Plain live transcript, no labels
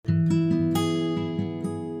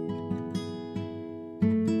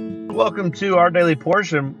Welcome to Our Daily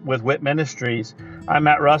Portion with WIT Ministries. I'm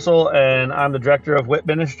Matt Russell, and I'm the director of WIT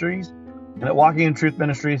Ministries. And at Walking in Truth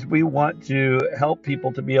Ministries, we want to help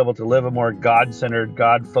people to be able to live a more God-centered,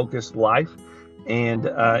 God-focused life, and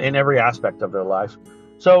in every aspect of their life.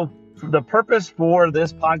 So the purpose for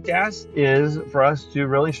this podcast is for us to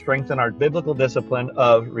really strengthen our biblical discipline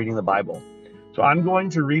of reading the Bible. So I'm going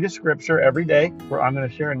to read a scripture every day where I'm going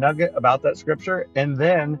to share a nugget about that scripture, and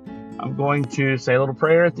then I'm going to say a little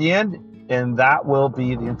prayer at the end, and that will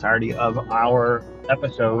be the entirety of our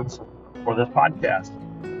episodes for this podcast.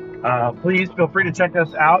 Please feel free to check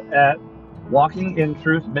us out at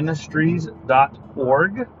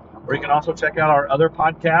walkingintruthministries.org, or you can also check out our other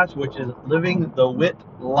podcast, which is Living the WIT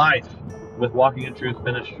Life with Walking in Truth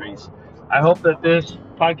Ministries. I hope that this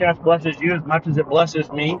podcast blesses you as much as it blesses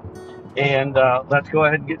me. And let's go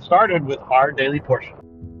ahead and get started with our daily portion.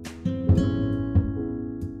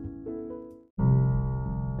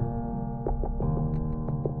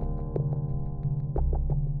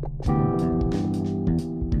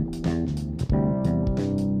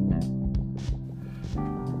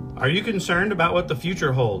 Are you concerned about what the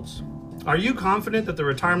future holds? Are you confident that the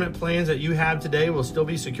retirement plans that you have today will still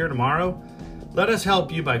be secure tomorrow? Let us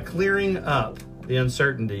help you by clearing up the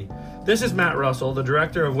uncertainty. This is Matt Russell, the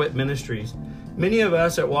director of WIT Ministries. Many of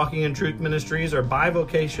us at Walking in Truth Ministries are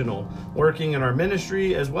bivocational, working in our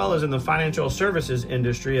ministry as well as in the financial services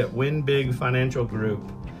industry at Win Big Financial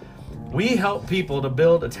Group. We help people to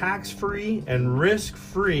build a tax-free and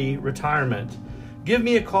risk-free retirement. Give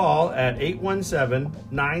me a call at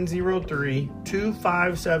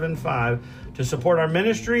 817-903-2575 to support our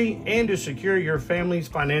ministry and to secure your family's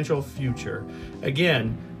financial future.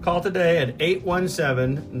 Again, call today at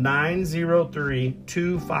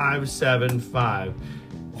 817-903-2575.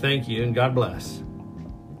 Thank you and God bless.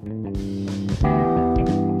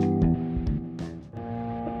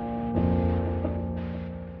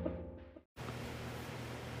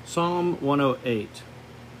 Psalm 108.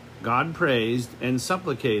 God praised and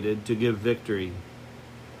supplicated to give victory.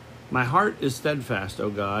 My heart is steadfast,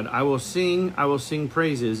 O God. I will sing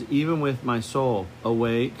praises even with my soul.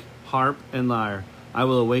 Awake, harp and lyre. I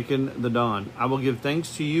will awaken the dawn. I will give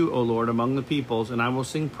thanks to you, O Lord, among the peoples, and I will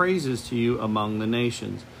sing praises to you among the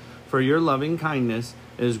nations. For your loving kindness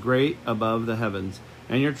is great above the heavens,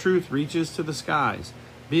 and your truth reaches to the skies.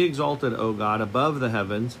 Be exalted, O God, above the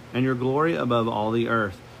heavens, and your glory above all the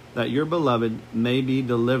earth, that your beloved may be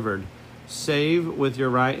delivered. Save with your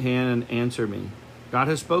right hand and answer me. God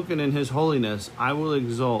has spoken in his holiness. I will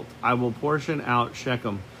exult. I will portion out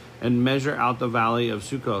Shechem and measure out the valley of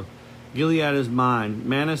Succoth. Gilead is mine.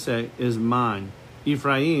 Manasseh is mine.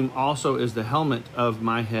 Ephraim also is the helmet of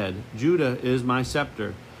my head. Judah is my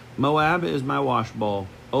scepter. Moab is my washbowl.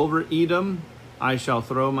 Over Edom I shall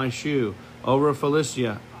throw my shoe. Over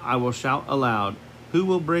Philistia I will shout aloud. Who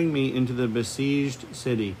will bring me into the besieged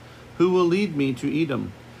city? Who will lead me to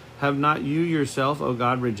Edom? Have not you yourself, O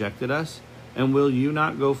God, rejected us? And will you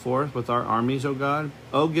not go forth with our armies, O God?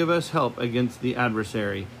 O give us help against the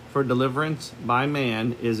adversary, for deliverance by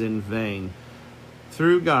man is in vain.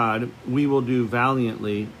 Through God we will do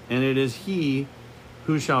valiantly, and it is he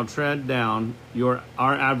who shall tread down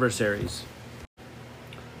our adversaries.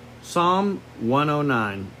 Psalm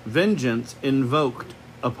 109. Vengeance invoked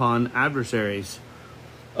upon adversaries.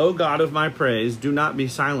 O God of my praise, do not be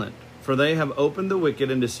silent, for they have opened the wicked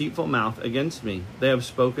and deceitful mouth against me. They have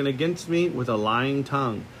spoken against me with a lying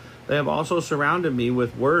tongue. They have also surrounded me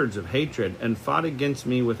with words of hatred and fought against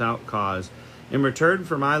me without cause. In return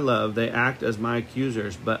for my love, they act as my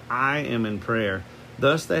accusers, but I am in prayer.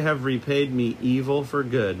 Thus they have repaid me evil for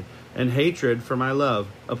good, and hatred for my love.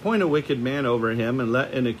 Appoint a wicked man over him, and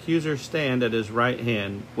let an accuser stand at his right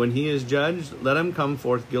hand. When he is judged, let him come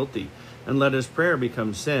forth guilty, and let his prayer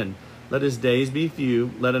become sin. Let his days be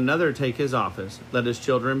few. Let another take his office. Let his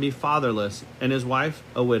children be fatherless, and his wife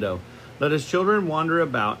a widow. Let his children wander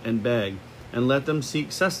about and beg, and let them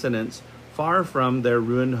seek sustenance far from their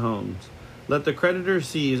ruined homes. Let the creditor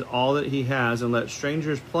seize all that he has, and let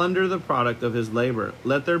strangers plunder the product of his labor.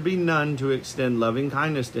 Let there be none to extend loving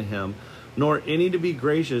kindness to him, nor any to be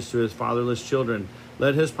gracious to his fatherless children.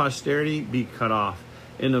 Let his posterity be cut off.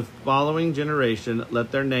 In the following generation,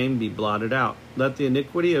 let their name be blotted out. Let the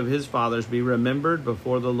iniquity of his fathers be remembered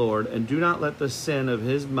before the Lord, and do not let the sin of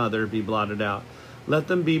his mother be blotted out. Let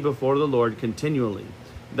them be before the Lord continually,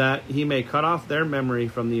 that he may cut off their memory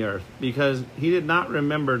from the earth, because he did not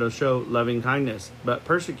remember to show loving kindness, but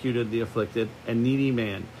persecuted the afflicted and needy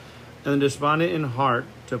man, and the despondent in heart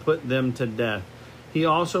to put them to death. He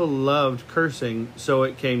also loved cursing, so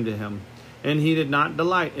it came to him. And he did not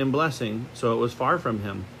delight in blessing, so it was far from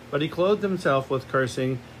him. But he clothed himself with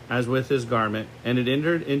cursing, as with his garment, and it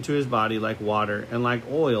entered into his body like water, and like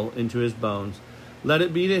oil into his bones. Let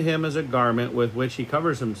it be to him as a garment with which he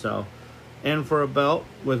covers himself, and for a belt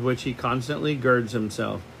with which he constantly girds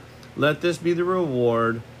himself. Let this be the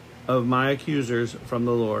reward of my accusers from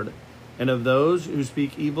the Lord, and of those who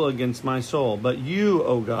speak evil against my soul. But you,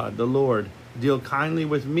 O God, the Lord, deal kindly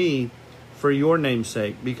with me for your name's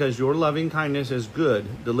sake, because your loving kindness is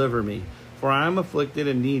good. Deliver me. For I am afflicted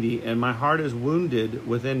and needy, and my heart is wounded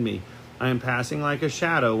within me. I am passing like a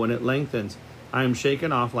shadow when it lengthens. I am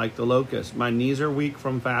shaken off like the locust. My knees are weak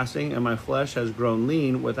from fasting, and my flesh has grown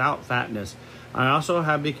lean without fatness. I also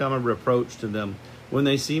have become a reproach to them. When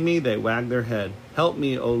they see me, they wag their head. Help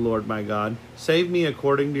me, O Lord my God. Save me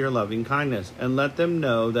according to your loving kindness, and let them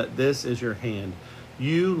know that this is your hand.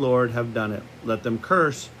 You, Lord, have done it. Let them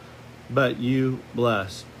curse, but you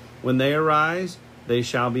bless. When they arise, they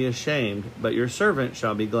shall be ashamed, but your servant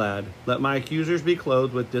shall be glad. Let my accusers be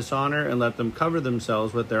clothed with dishonor, and let them cover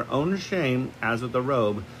themselves with their own shame as with a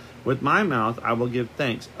robe. With my mouth I will give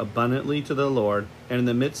thanks abundantly to the Lord, and in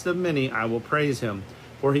the midst of many I will praise him.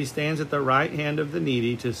 For he stands at the right hand of the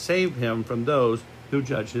needy to save him from those who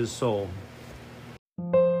judge his soul.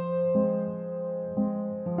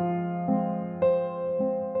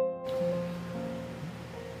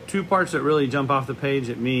 Two parts that really jump off the page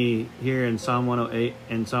at me here in Psalm 108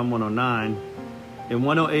 and Psalm 109. In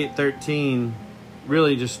 108:13,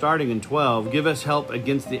 really just starting in 12, give us help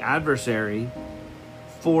against the adversary,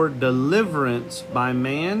 for deliverance by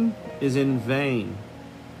man is in vain.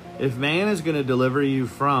 If man is going to deliver you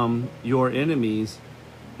from your enemies,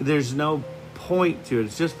 there's no point to it.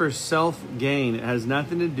 It's just for self-gain. It has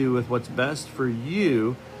nothing to do with what's best for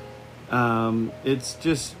you.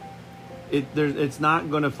 It's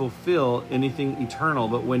not going to fulfill anything eternal.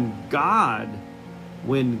 But when God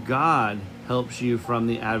helps you from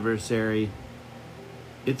the adversary,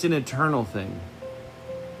 it's an eternal thing.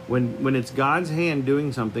 When it's God's hand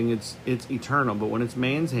doing something, it's eternal. But when it's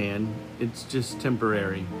man's hand, it's just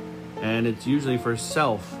temporary. And it's usually for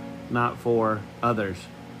self, not for others.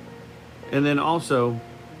 And then also,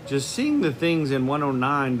 just seeing the things in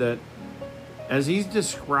 109 that, as he's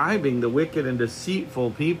describing the wicked and deceitful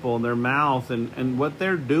people and their mouth and what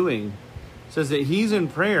they're doing, says that he's in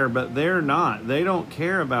prayer, but they're not. They don't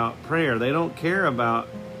care about prayer. They don't care about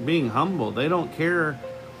being humble. They don't care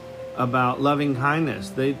about loving kindness.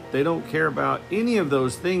 They don't care about any of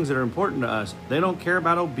those things that are important to us. They don't care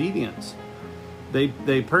about obedience.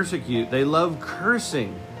 They persecute. They love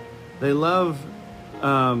cursing. They love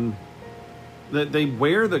that they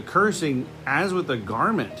wear the cursing as with a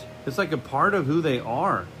garment. It's like a part of who they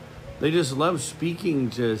are. They just love speaking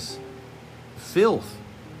just filth.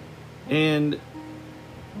 And it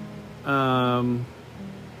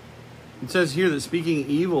says here that speaking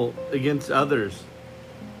evil against others.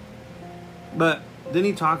 But then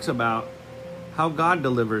he talks about how God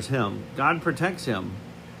delivers him. God protects him.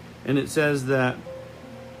 And it says that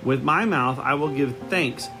with my mouth I will give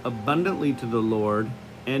thanks abundantly to the Lord,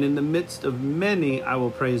 and in the midst of many I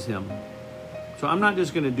will praise him. So I'm not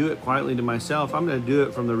just going to do it quietly to myself. I'm going to do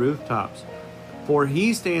it from the rooftops. For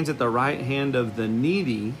he stands at the right hand of the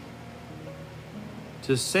needy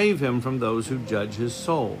to save him from those who judge his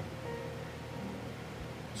soul.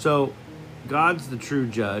 So God's the true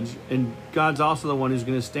judge, and God's also the one who's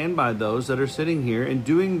going to stand by those that are sitting here and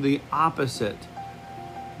doing the opposite.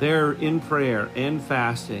 They're in prayer and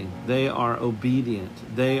fasting. They are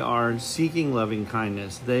obedient. They are seeking loving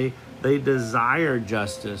kindness. They desire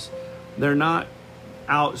justice. They're not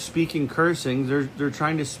out speaking cursing. They're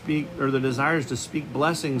trying to speak, or their desire is to speak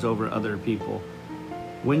blessings over other people.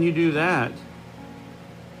 When you do that,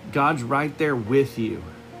 God's right there with you,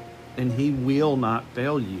 and he will not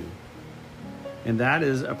fail you. And that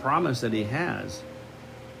is a promise that he has.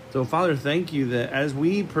 So, Father, thank you that as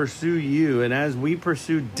we pursue you and as we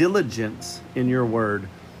pursue diligence in your word,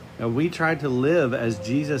 and we try to live as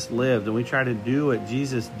Jesus lived, and we try to do what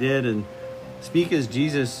Jesus did and speak as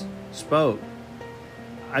Jesus spoke,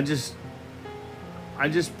 I just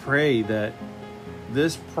pray that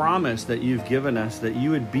this promise that you've given us, that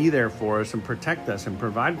you would be there for us and protect us and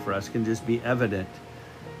provide for us, can just be evident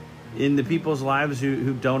in the people's lives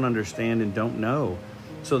who don't understand and don't know,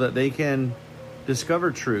 so that they can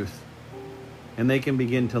discover truth and they can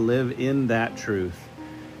begin to live in that truth.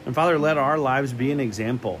 And Father, let our lives be an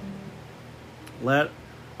example. Let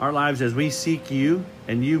our lives, as we seek you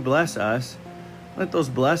and you bless us, let those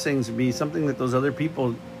blessings be something that those other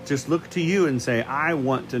people just look to you and say, I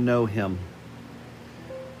want to know him.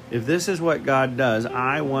 If this is what God does,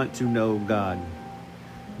 I want to know God.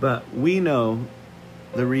 But we know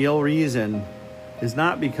the real reason is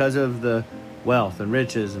not because of the wealth and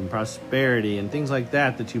riches and prosperity and things like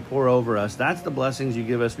that you pour over us. That's the blessings you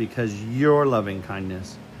give us because your loving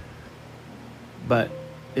kindness. But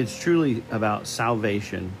it's truly about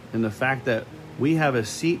salvation and the fact that we have a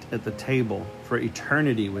seat at the table for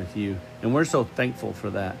eternity with you. And we're so thankful for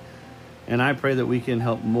that. And I pray that we can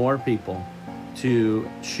help more people to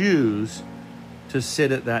choose to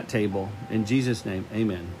sit at that table. In Jesus' name,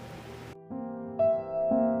 amen.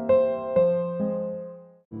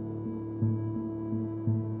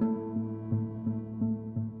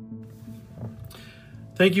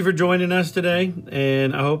 Thank you for joining us today,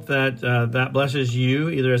 and I hope that that blesses you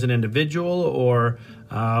either as an individual or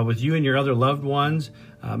with you and your other loved ones.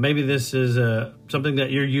 Maybe this is something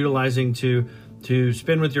that you're utilizing to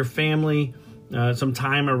spend with your family some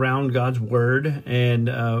time around God's Word, and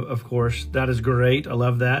of course, that is great. I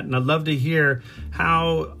love that, and I'd love to hear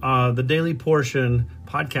how the Daily Portion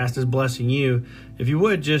podcast is blessing you. If you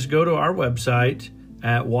would, just go to our website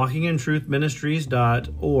at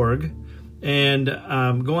walkingintruthministries.org. And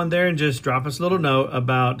go on there and just drop us a little note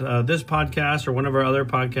about this podcast or one of our other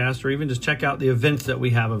podcasts, or even just check out the events that we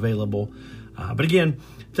have available. But again,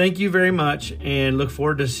 thank you very much, and look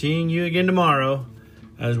forward to seeing you again tomorrow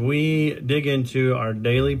as we dig into our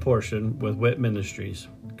daily portion with WIT Ministries.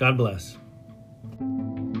 God bless.